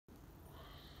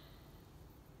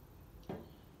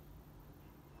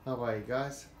How are you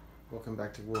guys? Welcome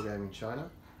back to Wargaming China,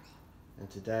 and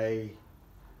today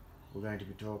we're going to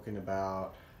be talking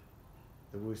about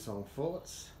the Wusong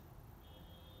forts,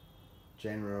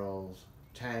 General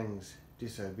Tangs'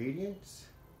 disobedience,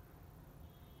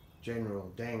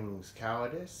 General Dengs'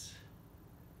 cowardice,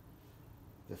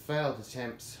 the failed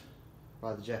attempts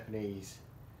by the Japanese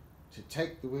to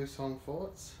take the Wusong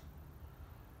forts,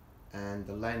 and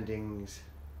the landings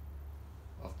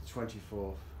of the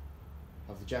 24th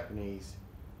of the Japanese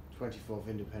 24th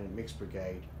Independent Mixed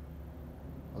Brigade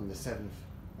on the 7th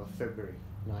of February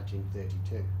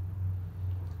 1932.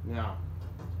 Now,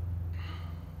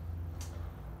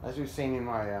 as we've seen in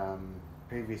my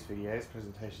previous videos,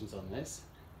 presentations on this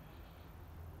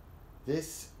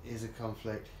is a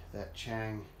conflict that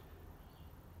Chang,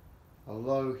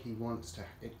 although he wants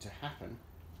it to happen,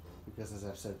 because as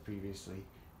I've said previously,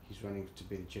 he's running to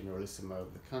be the generalissimo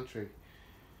of the country,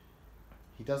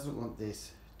 he doesn't want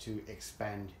this to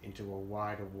expand into a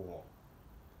wider war.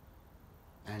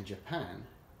 And Japan,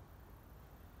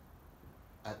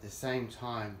 at the same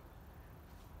time,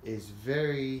 is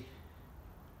very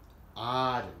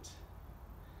ardent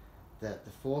that the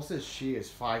forces she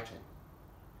is fighting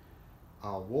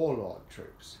are warlord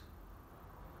troops.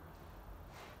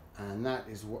 And that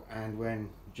is and when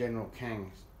General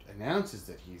Kang announced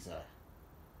that he was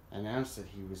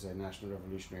a National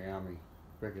Revolutionary Army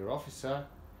regular officer,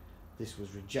 this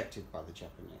was rejected by the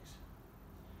Japanese.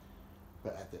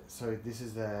 But so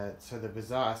the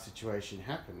bizarre situation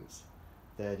happens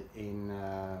that in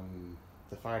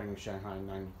the fighting of Shanghai in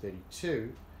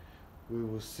 1932, we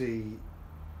will see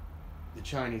the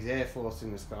Chinese Air Force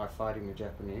in the sky fighting the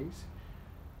Japanese,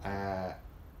 a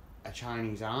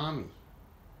Chinese army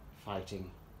fighting,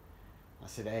 I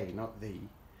said a, not the,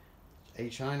 a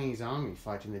Chinese army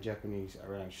fighting the Japanese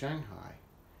around Shanghai,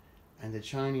 and the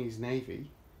Chinese Navy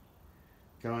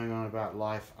going on about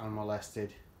life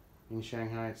unmolested in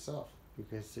Shanghai itself,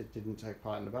 because it didn't take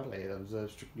part in the battle, it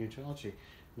observed strict neutrality.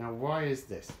 Now, why is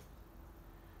this?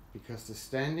 Because the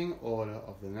standing order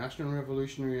of the National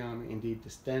Revolutionary Army, indeed the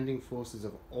standing orders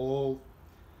of all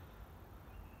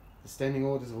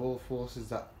forces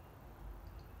that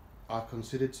are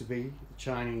considered to be the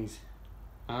Chinese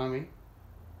army,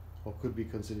 or could be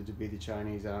considered to be the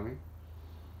Chinese army,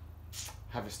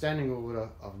 have a standing order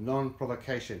of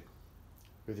non-provocation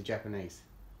with the Japanese.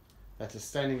 That's a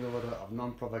standing order of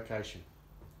non-provocation.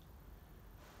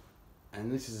 And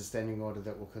this is a standing order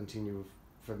that will continue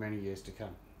for many years to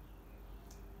come.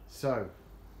 So,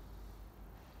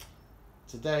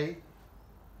 today,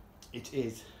 it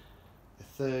is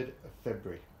the 3rd of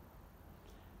February.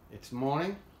 It's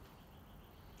morning,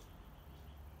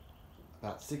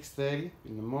 about 6:30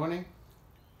 in the morning.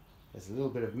 There's a little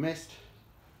bit of mist,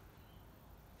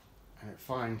 and it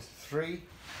finds 3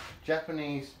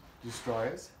 Japanese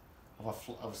destroyers of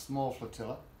a small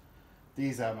flotilla.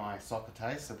 These are my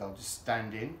Socrates, so they'll just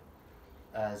stand in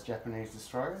as Japanese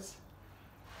destroyers,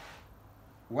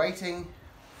 waiting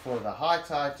for the high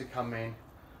tide to come in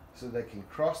so they can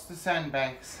cross the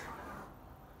sandbanks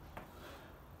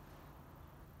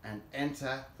and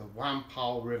enter the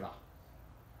Wampao River.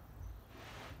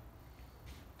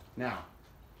 Now,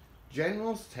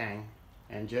 Generals Tang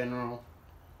and General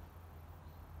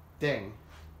Deng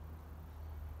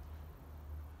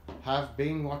have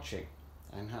been watching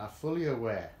and are fully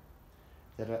aware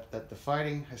that the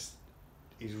fighting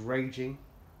is raging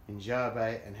in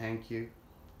Jiabei and Hankyu.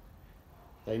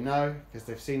 They know because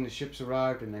they've seen the ships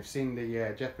arrived and they've seen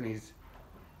the Japanese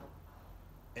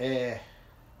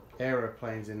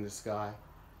aeroplanes in the sky,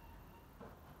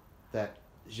 that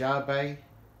Jiabei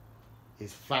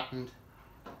is flattened.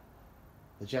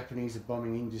 The Japanese are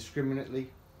bombing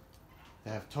indiscriminately. They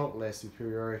have total air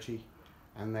superiority,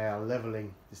 and they are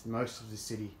levelling most of the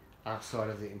city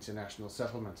outside of the international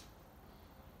settlement.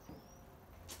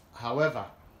 However,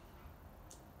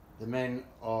 the men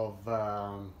of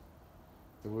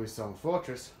the Wusong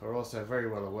fortress are also very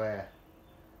well aware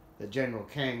that General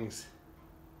Kang's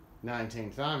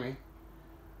 19th Army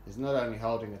is not only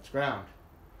holding its ground,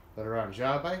 but around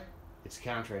Jiabei, it's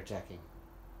counter-attacking.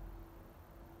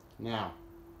 Now,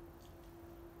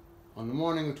 on the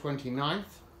morning of the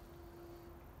 29th,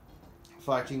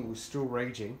 fighting was still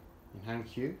raging in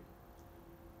Hankyu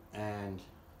and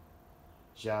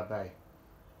Jiabei.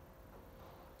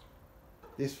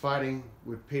 This fighting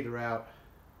would peter out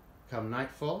come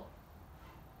nightfall,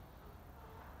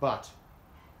 but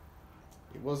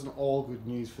it wasn't all good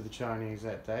news for the Chinese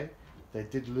that day. They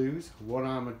did lose 1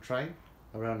 armoured train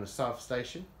around the South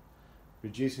Station,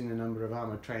 reducing the number of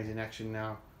armoured trains in action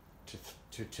now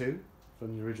to 2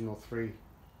 from the original 3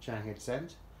 Chang had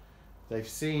sent. they've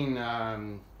seen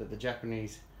that the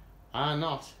Japanese are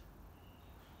not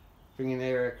bringing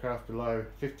their aircraft below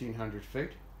 1,500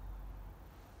 feet,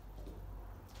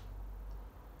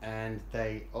 and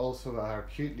they also are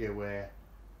acutely aware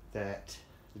that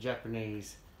the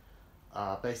Japanese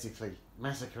are basically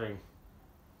massacring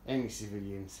any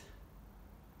civilians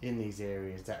in these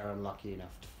areas that are unlucky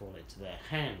enough to fall into their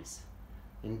hands.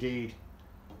 Indeed,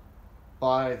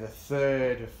 by the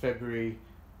 3rd of February,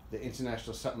 the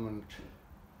international settlement,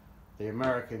 the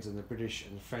Americans and the British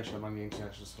and the French among the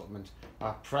international settlement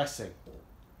are pressing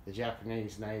the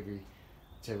Japanese Navy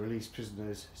to release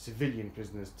prisoners, civilian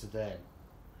prisoners, to them,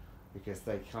 because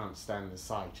they can't stand the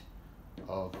sight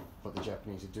of what the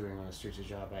Japanese are doing on the streets of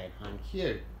Jabei and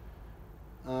Hankyu.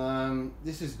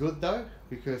 This is good though,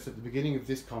 because at the beginning of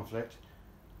this conflict,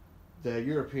 the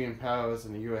European powers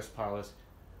and the US powers,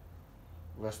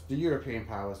 well, the European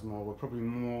powers were probably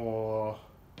more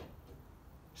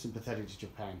sympathetic to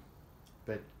Japan,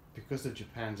 but because of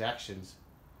Japan's actions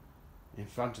in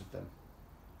front of them,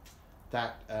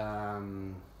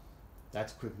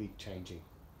 that's quickly changing.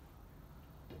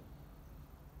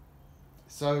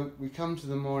 So we come to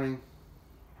the morning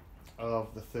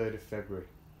of the 3rd of February,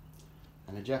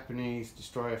 and the Japanese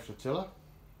destroyer flotilla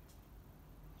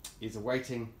is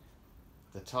awaiting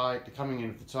the coming in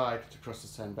of the tide to cross the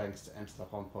sandbanks to enter the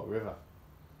Huangpo River.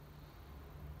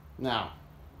 Now,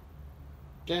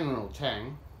 General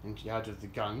Tang, in charge of the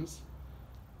guns,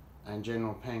 and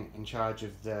General Peng, in charge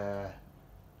of the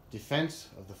defense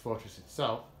of the fortress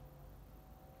itself,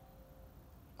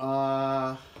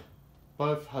 have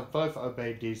both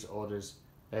obeyed these orders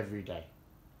every day.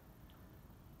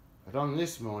 But on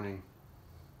this morning,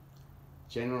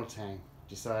 General Tang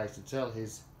decides to tell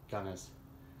his gunners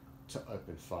to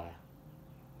open fire.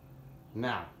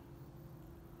 Now,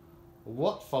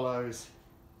 what follows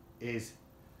is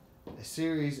a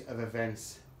series of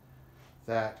events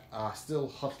that are still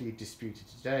hotly disputed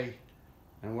today,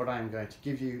 and what I'm going to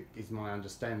give you is my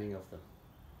understanding of them.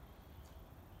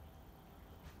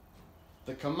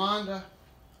 The commander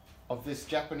of this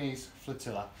Japanese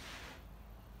flotilla,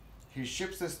 whose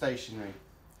ships are stationary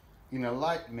in a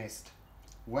light mist,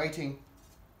 waiting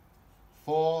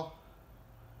for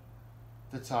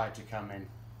the tide to come in,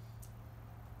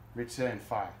 return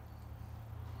fire.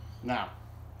 Now,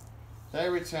 they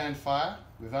return fire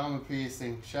with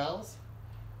armor-piercing shells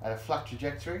at a flat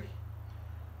trajectory,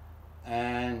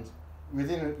 and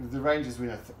within the range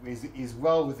is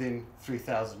well within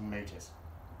 3,000 meters.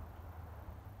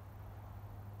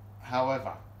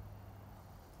 However,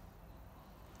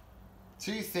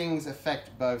 two things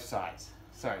affect both sides.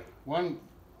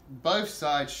 Both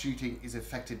sides shooting is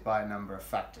affected by a number of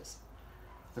factors.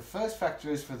 The first factor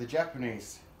is for the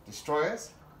Japanese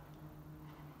destroyers.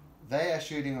 They are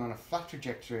shooting on a flat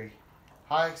trajectory,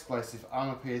 high explosive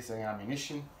armor-piercing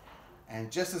ammunition, and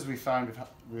just as we found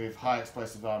with high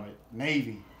explosive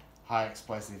Navy high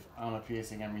explosive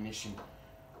armor-piercing ammunition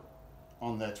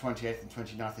on the 28th and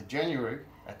 29th of January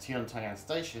at Tiantanmen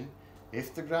Station,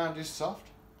 if the ground is soft,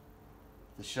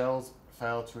 the shells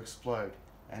fail to explode.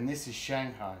 And this is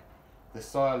Shanghai. The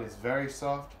soil is very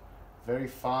soft, very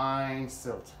fine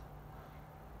silt.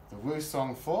 The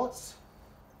Wusong forts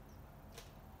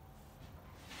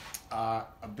are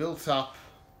built up.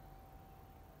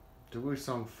 The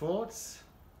Wusong forts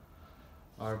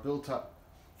are a built-up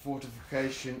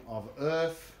fortification of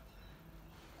earth,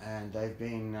 and they've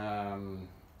been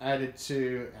added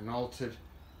to and altered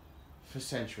for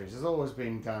centuries. There's always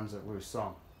been guns at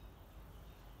Wusong.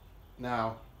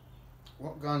 Now,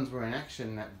 what guns were in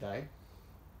action that day,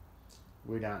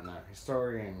 we don't know.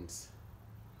 Historians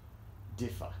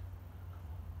differ.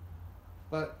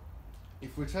 But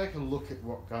if we take a look at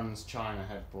what guns China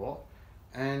had bought,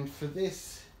 and for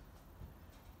this,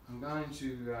 I'm going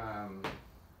to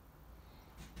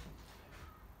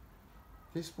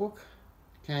this book,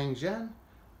 Kang Zhan,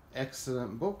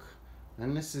 excellent book,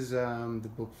 and this is the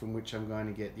book from which I'm going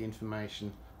to get the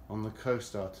information on the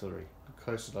coastal artillery,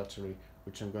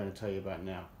 which I'm going to tell you about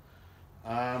now.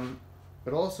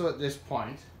 But also at this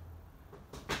point,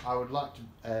 I would like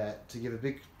to give a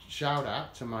big shout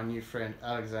out to my new friend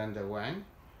Alexander Wang,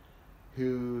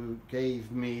 who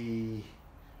gave me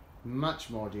much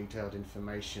more detailed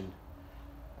information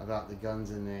about the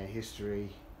guns and their history.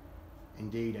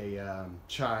 Indeed, a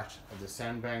chart of the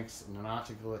sandbanks and an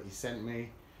article that he sent me,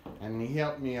 and he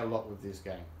helped me a lot with this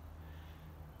game.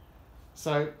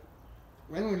 So,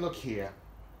 when we look here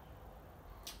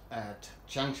at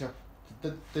Changsha,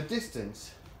 the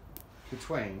distance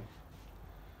between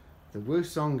the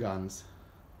Wusong Guns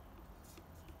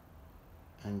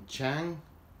and Chang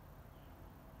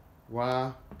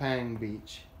Wah Pang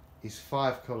Beach is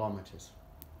 5 kilometers.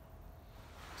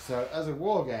 So as a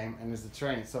war game, and as the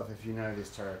terrain itself, if you know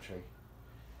this territory,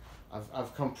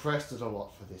 I've compressed it a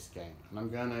lot for this game.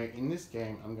 And in this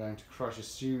game, I'm going to crush a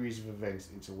series of events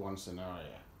into one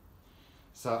scenario.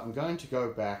 So I'm going to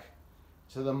go back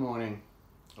to the morning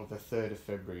of the 3rd of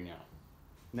February now.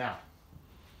 Now,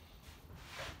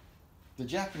 the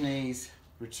Japanese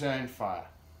returned fire.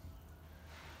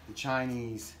 The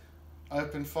Chinese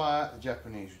opened fire, the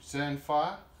Japanese returned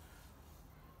fire.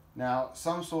 Now,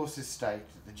 some sources state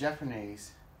that the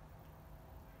Japanese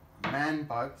man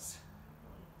boats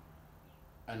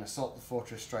and assault the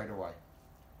fortress straight away.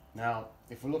 Now,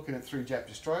 if we're looking at 3 Jap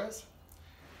destroyers,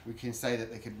 we can say that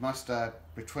they could muster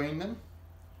between them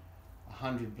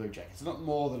 100 blue jackets, not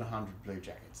more than 100 blue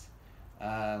jackets.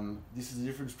 This is the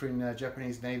difference between the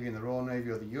Japanese Navy and the Royal Navy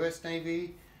or the US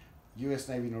Navy. US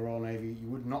Navy and the Royal Navy, you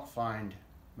would not find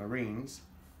Marines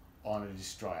on a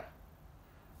destroyer.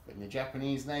 But in the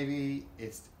Japanese Navy,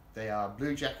 they are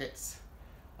blue jackets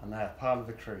and they are part of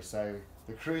the crew. So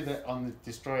the crew that on the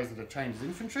destroyers that are trained as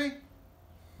infantry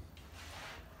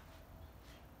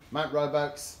mount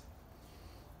rowboats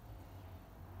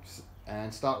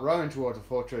and start rowing towards the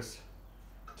fortress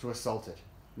to assault it.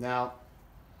 Now,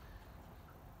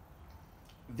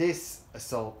 this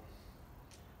assault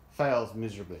fails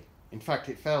miserably. In fact,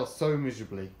 it fails so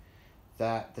miserably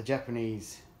that the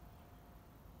Japanese,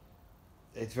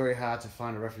 it's very hard to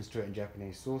find a reference to it in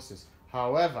Japanese sources.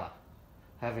 However,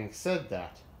 having said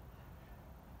that,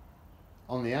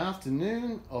 on the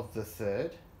afternoon of the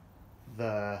 3rd,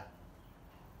 the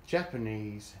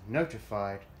Japanese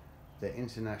notified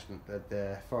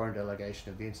the foreign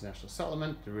delegation of the international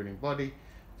settlement, the ruling body,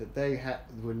 that they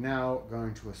were now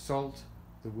going to assault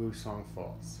the Wusong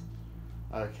forts.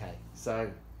 Okay, so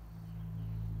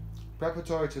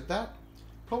preparatory to that,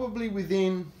 probably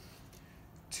within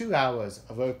 2 hours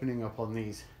of opening up on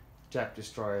these Jap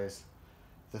destroyers,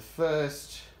 the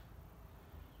first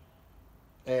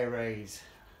air raids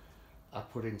are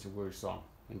put into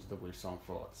the Wusong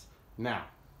forts. Now,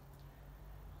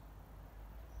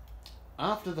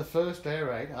 after the first air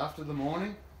raid, after the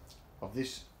morning of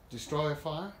this destroyer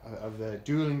fire, of the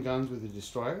dueling guns with the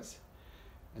destroyers,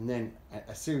 and then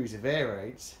a series of air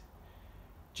raids,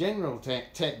 General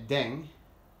Dengs,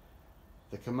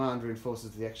 the commander in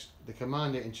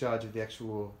charge of the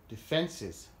actual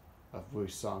defences of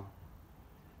Wusong,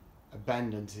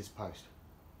 abandoned his post.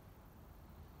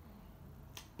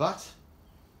 But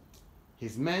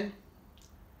his men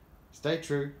stay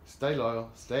true, stay loyal,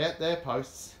 stay at their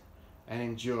posts, and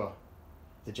endure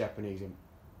the Japanese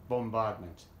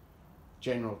bombardment.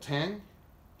 General Tang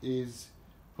is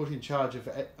put in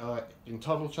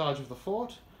total charge of the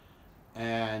fort,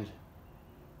 and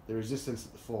the resistance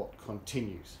at the fort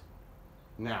continues.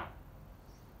 Now,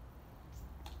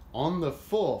 on the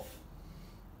 4th,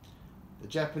 the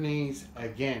Japanese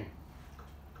again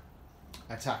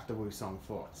attacked the Wusong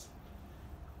forts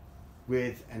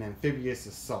with an amphibious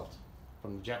assault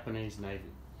from the Japanese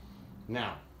Navy.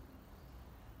 Now,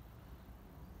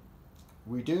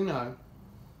 we do know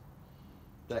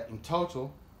that in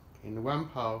total, in the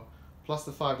Wampo, plus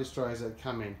the 5 destroyers that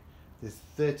come in, there's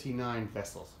 39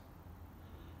 vessels.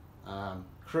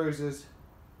 Cruisers,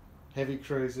 heavy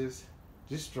cruisers,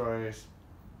 destroyers,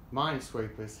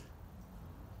 minesweepers,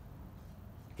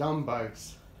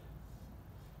 gunboats,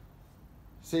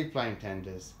 seaplane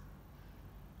tenders,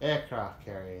 aircraft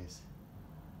carriers,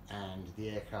 and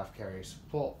the aircraft carrier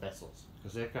support vessels,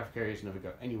 because aircraft carriers never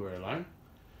go anywhere alone.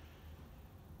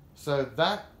 So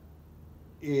that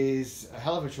is a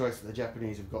hell of a choice that the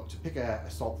Japanese have got to pick an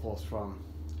assault force from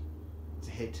to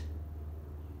hit,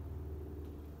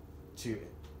 to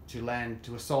land,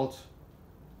 to assault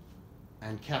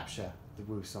and capture the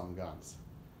Wusong Guns.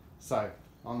 So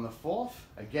on the 4th,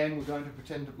 again we're going to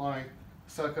pretend that my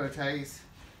Sokotes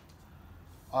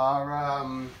are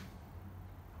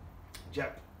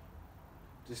Jap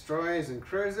destroyers and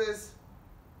cruisers.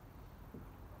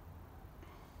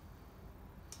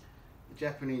 The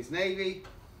Japanese Navy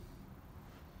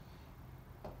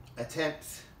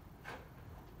attempts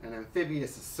an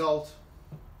amphibious assault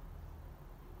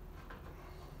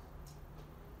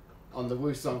on the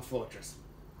Wusong fortress.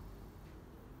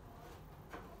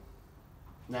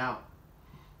 Now,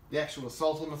 the actual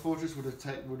assault on the fortress would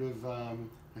have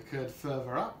occurred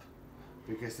further up,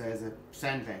 because there's a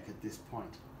sandbank at this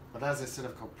point. But as I said,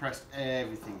 I've compressed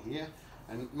everything here,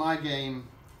 and my game,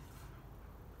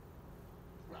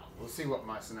 well, we'll see what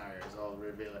my scenario is, I'll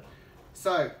reveal it.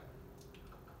 So,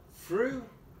 through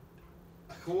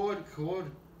a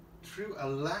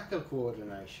lack of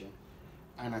coordination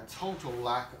and a total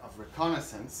lack of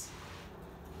reconnaissance,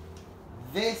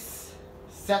 this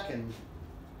second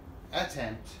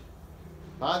attempt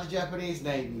by the Japanese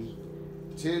Navy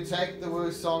to take the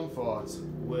Wusong forts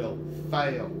will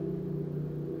fail.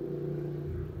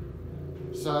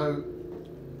 So,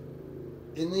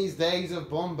 in these days of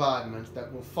bombardment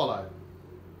that will follow,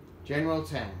 General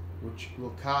Tang, which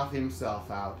will carve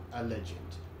himself out a legend.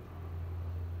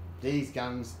 These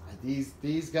guns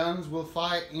will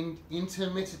fire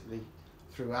intermittently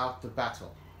throughout the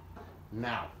battle.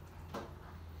 Now,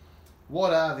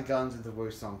 what are the guns of the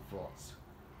Wusong forts?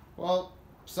 Well,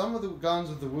 some of the guns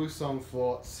of the Wusong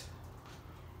forts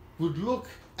would look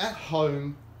at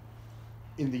home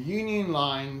in the Union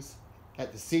lines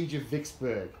at the Siege of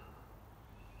Vicksburg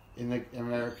in the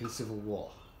American Civil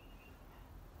War.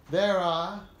 There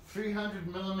are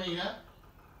 300mm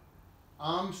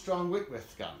Armstrong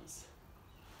Whitworth guns.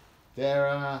 There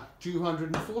are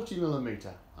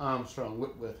 240mm Armstrong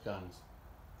Whitworth guns.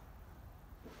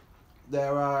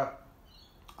 There are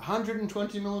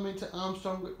 120mm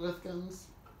Armstrong Whitworth guns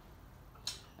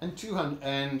and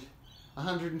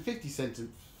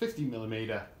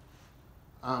 150mm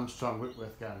Armstrong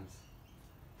Whitworth guns.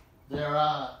 There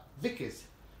are Vickers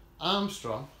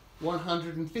Armstrong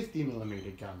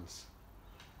 150mm guns.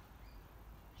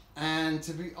 And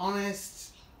to be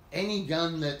honest, any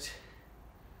gun that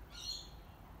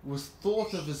was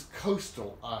thought of as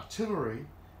coastal artillery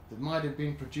that might have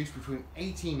been produced between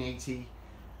 1880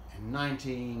 and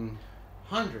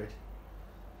 1900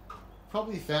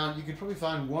 you could probably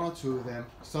find one or two of them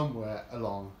somewhere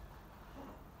along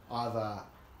either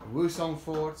the Wusong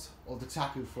forts or the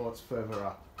Taku forts further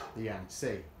up the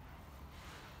Yangtze.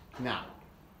 Now,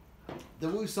 the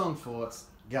Wusong forts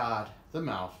guard the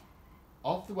mouth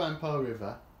of the Whampoa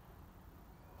River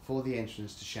for the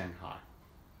entrance to Shanghai.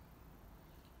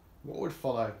 What would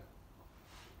follow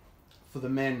for the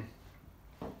men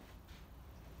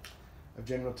of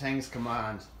General Tang's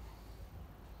command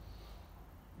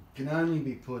can only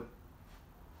be put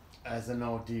as an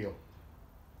ordeal.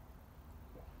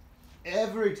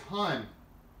 Every time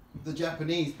the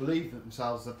Japanese believe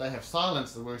themselves that they have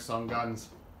silenced the Wusong guns,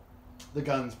 the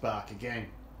guns bark again.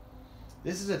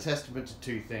 This is a testament to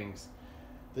two things: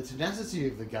 the tenacity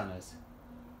of the gunners,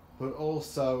 but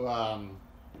also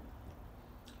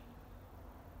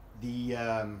the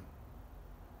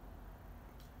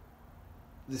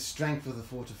strength of the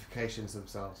fortifications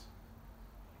themselves.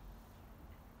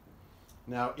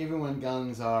 Now, even when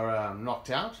guns are knocked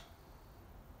out,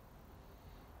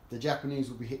 the Japanese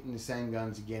will be hitting the same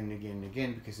guns again and again and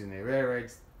again, because in their air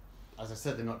raids, as I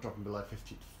said, they're not dropping below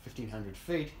 1,500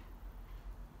 feet.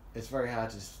 It's very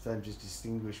hard to then just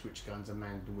distinguish which guns are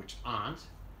manned and which aren't.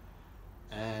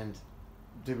 And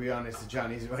to be honest, the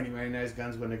Chinese are only wearing those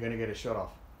guns when they're going to get a shot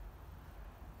off.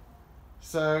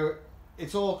 So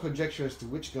it's all conjecture as to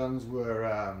which guns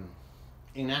were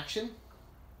in action,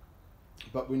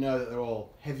 but we know that they're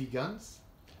all heavy guns.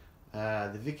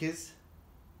 The Vickers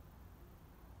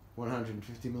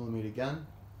 150mm gun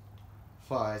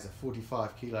fires a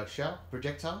 45 kilo shell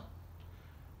projectile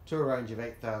to a range of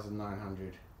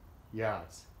 8,900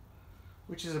 yards,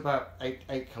 which is about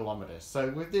 8 kilometers.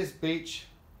 So with this beach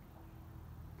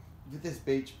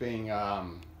being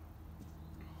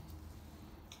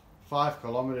 5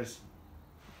 kilometers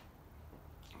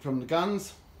from the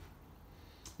guns,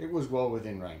 it was well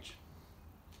within range.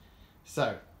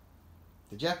 So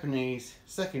the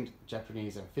second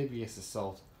Japanese amphibious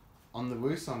assault on the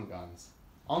Wusong guns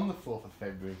on the 4th of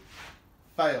February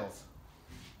fails.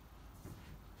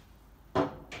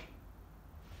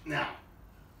 Now,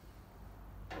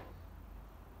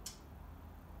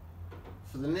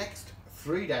 for the next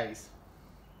 3 days,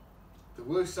 the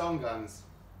Wusong guns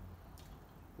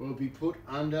will be put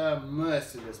under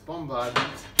merciless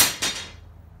bombardment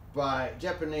by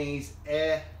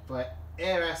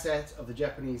air assets of the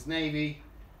Japanese Navy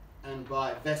and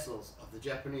by vessels of the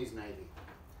Japanese Navy.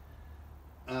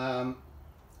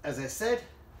 As I said,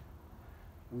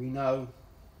 we know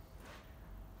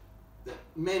that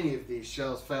many of these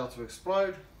shells fail to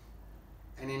explode,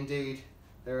 and indeed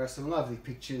there are some lovely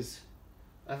pictures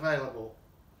available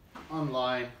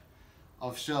online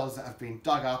of shells that have been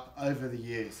dug up over the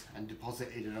years and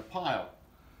deposited in a pile.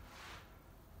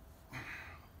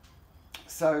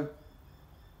 So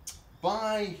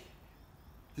by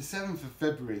the 7th of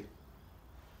February,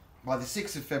 by the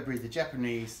 6th of February, the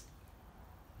Japanese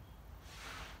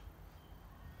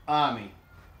army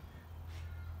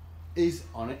is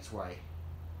on its way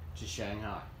to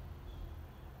Shanghai.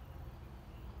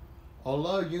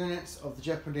 Although units of the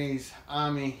Japanese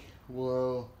army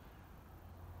will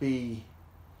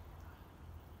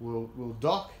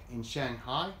dock in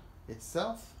Shanghai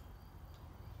itself,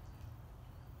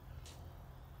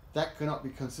 that cannot be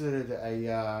considered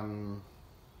an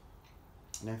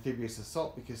amphibious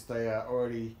assault because they are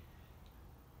already,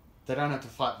 they don't have to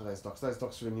fight for those docks. Those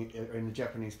docks are in the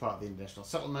Japanese part of the international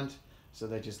settlement, so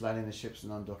they're just landing the ships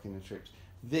and undocking the troops.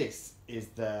 This is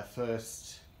the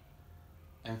first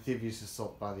amphibious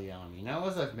assault by the army. Now,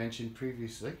 as I've mentioned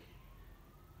previously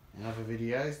in other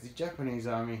videos, the Japanese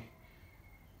army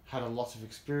had a lot of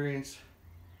experience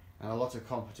and a lot of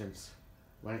competence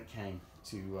when it came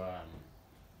to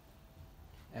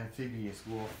amphibious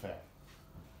warfare.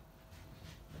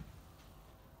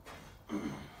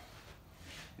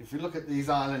 If we look at these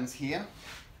islands here,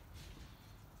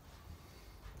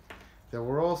 there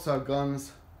were also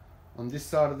guns on this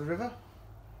side of the river,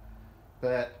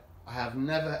 but I have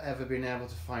never ever been able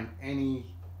to find any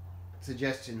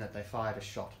suggestion that they fired a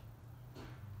shot.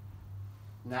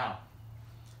 Now,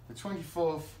 the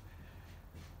 24th,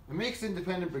 the Mixed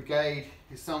Independent Brigade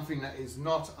is something that is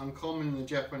not uncommon in the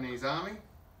Japanese army.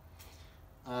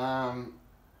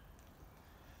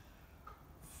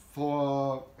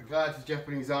 For a guide to the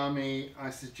Japanese army, I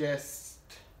suggest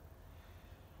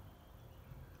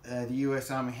the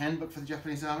US Army Handbook for the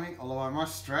Japanese Army, although I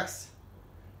must stress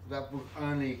that book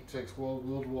only takes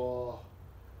World War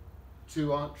II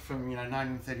on, from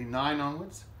 1939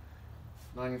 onwards,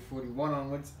 1941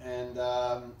 onwards, and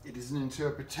it is an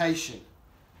interpretation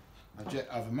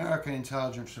of American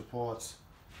intelligence reports.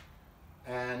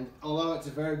 And although it's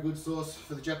a very good source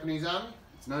for the Japanese army,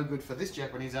 it's no good for this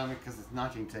Japanese army because it's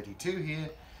 1932 here,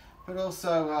 but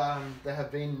also there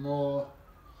have been more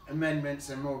amendments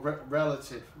and more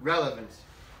relevant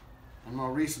and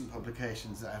more recent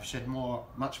publications that have shed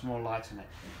much more light on it.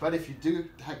 But if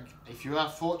you are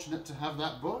fortunate to have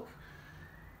that book,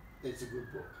 it's a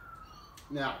good book.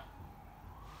 Now,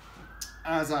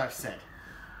 as I've said,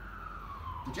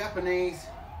 the Japanese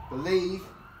believe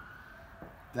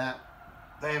that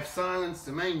they have silenced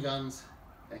the main guns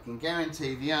that can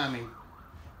guarantee the army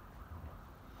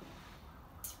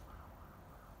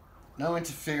no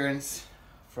interference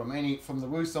from the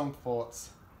Wusong forts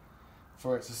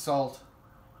for its assault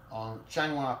on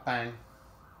Chang Wah Pang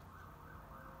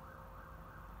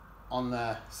on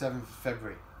the 7th of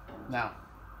February. Now,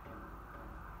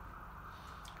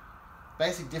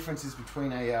 basic differences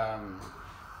between a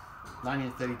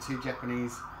 1932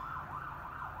 Japanese,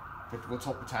 we'll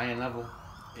talk battalion level,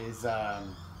 is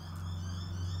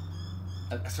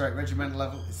regimental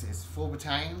level is 4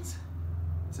 battalions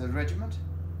to the regiment,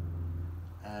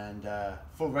 and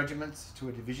 4 regiments to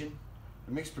a division.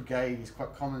 A mixed brigade is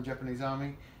quite common in the Japanese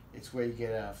army. It's where you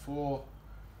get 4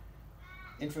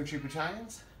 infantry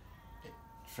battalions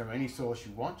from any source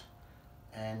you want,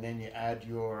 and then you add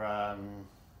your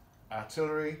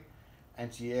artillery,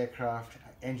 anti-aircraft,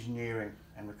 engineering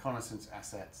and reconnaissance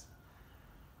assets.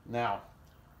 Now,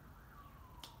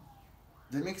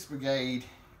 the mixed brigade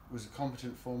was a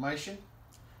competent formation,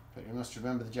 but you must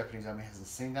remember the Japanese army hasn't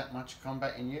seen that much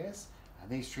combat in years, and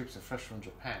these troops are fresh from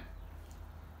Japan.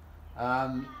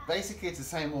 Basically, it's the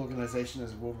same organization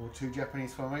as a World War II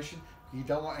Japanese formation. You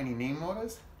don't want any knee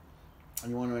mortars,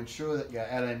 and you want to ensure that your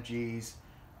LMGs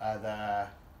are the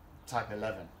Type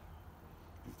 11,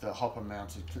 with the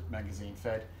hopper-mounted clip magazine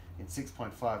fed in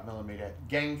 6.5mm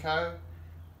Genko,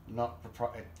 not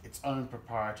its own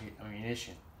proprietary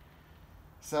ammunition.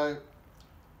 So,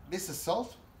 this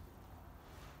assault,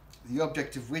 the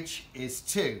object of which is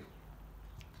to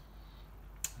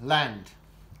land,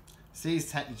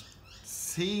 seize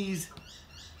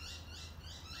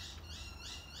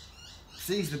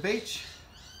the beach,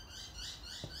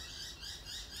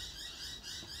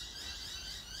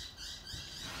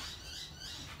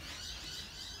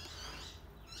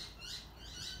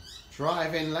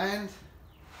 drive inland,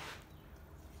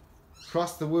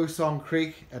 cross the Wusong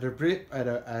Creek at a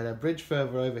bridge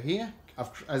further over here.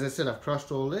 As I said, I've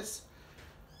crossed all this,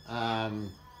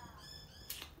 and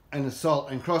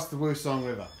assault and cross the Wusong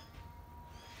River.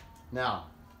 Now,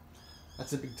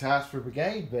 that's a big task for a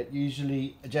brigade, but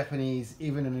usually a Japanese,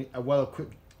 even a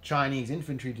well-equipped Chinese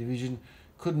infantry division,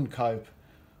 couldn't cope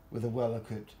with a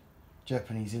well-equipped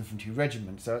Japanese infantry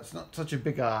regiment, so it's not such a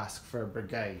big ask for a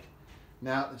brigade.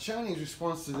 Now, the Chinese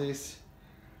response to this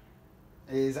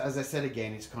is, as I said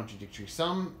again, it's contradictory.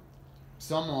 Some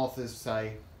authors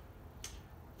say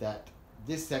that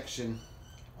this section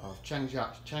of Chang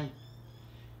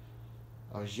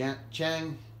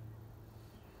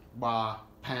Wah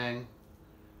Pang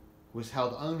was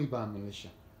held only by militia.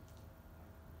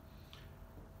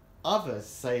 Others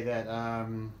say that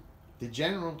the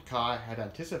General Kai had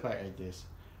anticipated this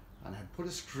and had put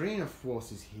a screen of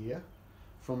forces here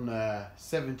from the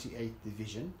 78th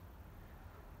Division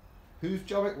whose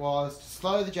job it was to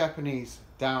slow the Japanese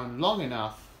down long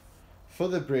enough for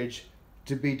the bridge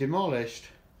to be demolished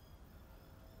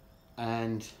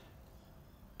and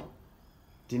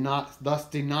thus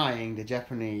denying the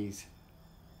Japanese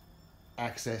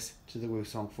access to the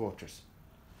Wusong fortress.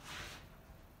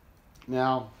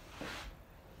 Now,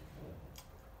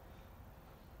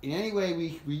 in any way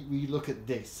we look at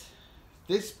this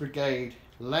brigade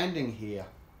landing here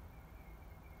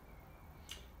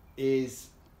is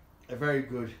a very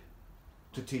good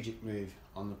strategic move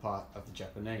on the part of the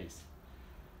Japanese.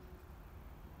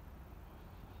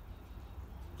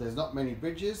 There's not many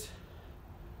bridges.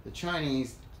 The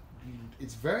Chinese,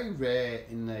 it's very rare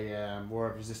in the War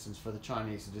of Resistance for the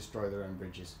Chinese to destroy their own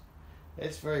bridges.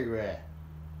 It's very rare.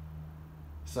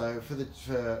 So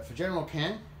for General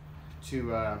Kang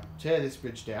to tear this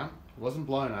bridge down, it wasn't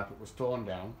blown up, it was torn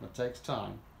down. It takes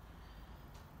time.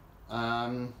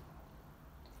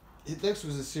 This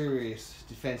was a serious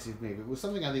defensive move. It was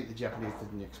something I think the Japanese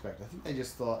didn't expect. I think they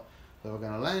just thought they were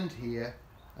going to land here,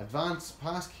 advance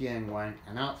past Kiangwang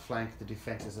and outflank the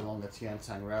defences along the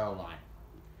Tiantang rail line.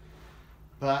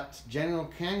 But General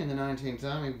Kang and the 19th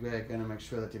Army were going to make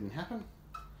sure that didn't happen.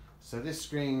 So this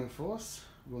screening force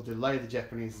will delay the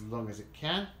Japanese as long as it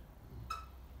can,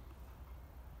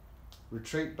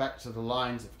 retreat back to the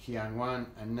lines of Kiangwang,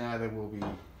 and now there will be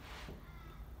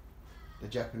the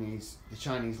Chinese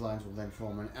lines will then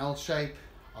form an L shape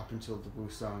up until the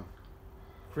Wusong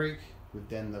Creek, with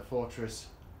then the fortress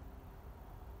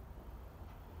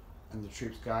and the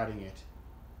troops guarding it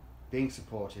being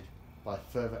supported by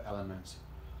further elements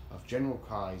of General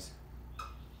Kai's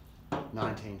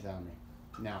 19th Army.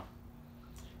 Now,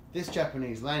 this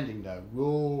Japanese landing though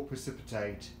will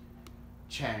precipitate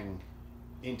Chang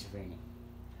intervening.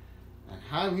 And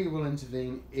how he will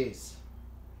intervene is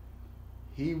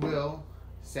he will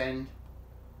send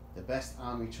the best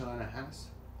army China has,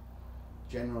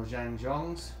 General Zhang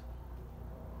Zhong's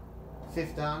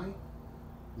 5th Army,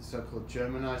 the so-called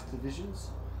Germanized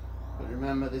divisions. But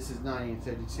remember, this is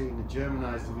 1932, and the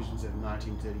Germanized divisions of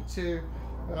 1932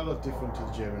 are a lot different to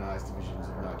the Germanized divisions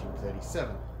of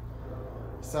 1937.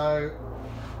 So,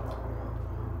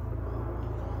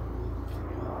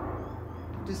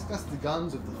 discuss the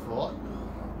guns of the fort,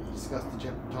 discuss the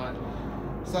Japanese.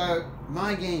 So,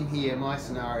 my game here, my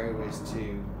scenario is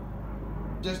to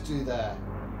just do the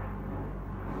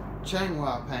Chang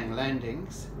Wah Pang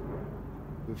landings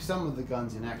with some of the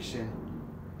guns in action,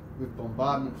 with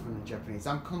bombardment from the Japanese.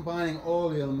 I'm combining all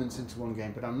the elements into one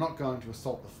game, but I'm not going to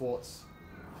assault the forts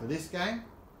for this game.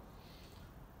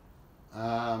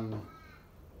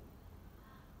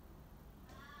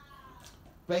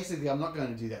 Basically, I'm not going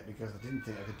to do that because I didn't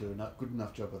think I could do a good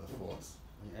enough job of the forts.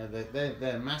 You know,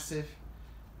 they're massive,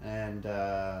 and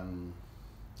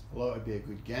although it would be a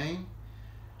good game,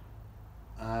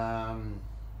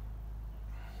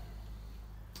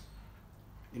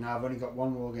 you know, I've only got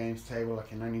one War Games table. I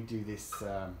can only do this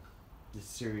this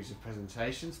series of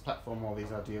presentations, platform all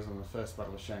these ideas on the First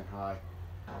Battle of Shanghai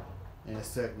in a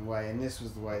certain way, and this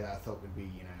was the way that I thought would be,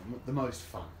 you know, the most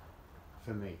fun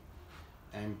for me,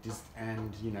 and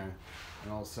you know,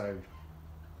 and also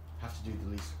have to do the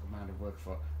least amount of work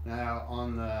for. Now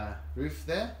on the roof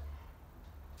there,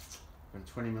 got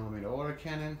a 20mm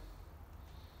autocannon.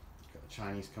 Got the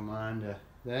Chinese commander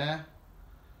there.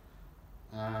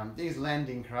 These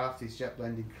landing craft, these Jap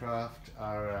landing craft,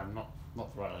 are not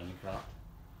the right landing craft.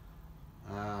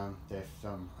 They're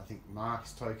from, I think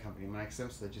Mark's Toy Company makes them,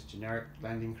 so they're just generic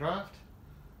landing craft.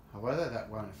 However, that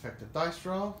won't affect the dice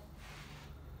roll.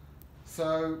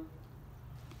 So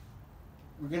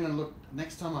we're going to look,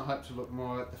 next time I hope to look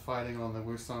more at the fighting on the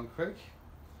Wusong Creek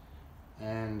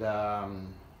and the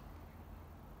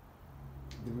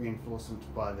reinforcement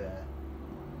by the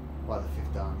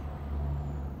 5th Army.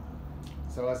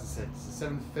 So as I said, it's the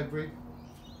 7th of February,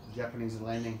 the Japanese are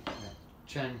landing at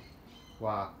Chang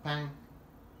Wah Pang.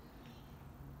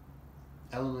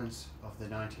 Elements of the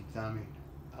 19th Army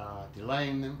are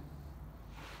delaying them,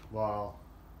 while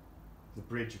the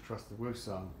bridge across the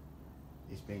Wusong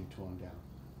is being torn down.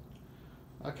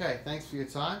 Okay, thanks for your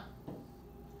time.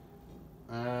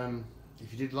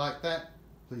 If you did like that,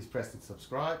 please press and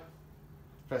subscribe.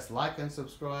 Press like and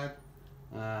subscribe.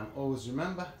 Always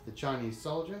remember, the Chinese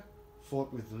soldier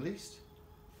fought with the least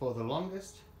for the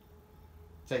longest.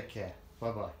 Take care.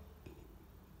 Bye bye.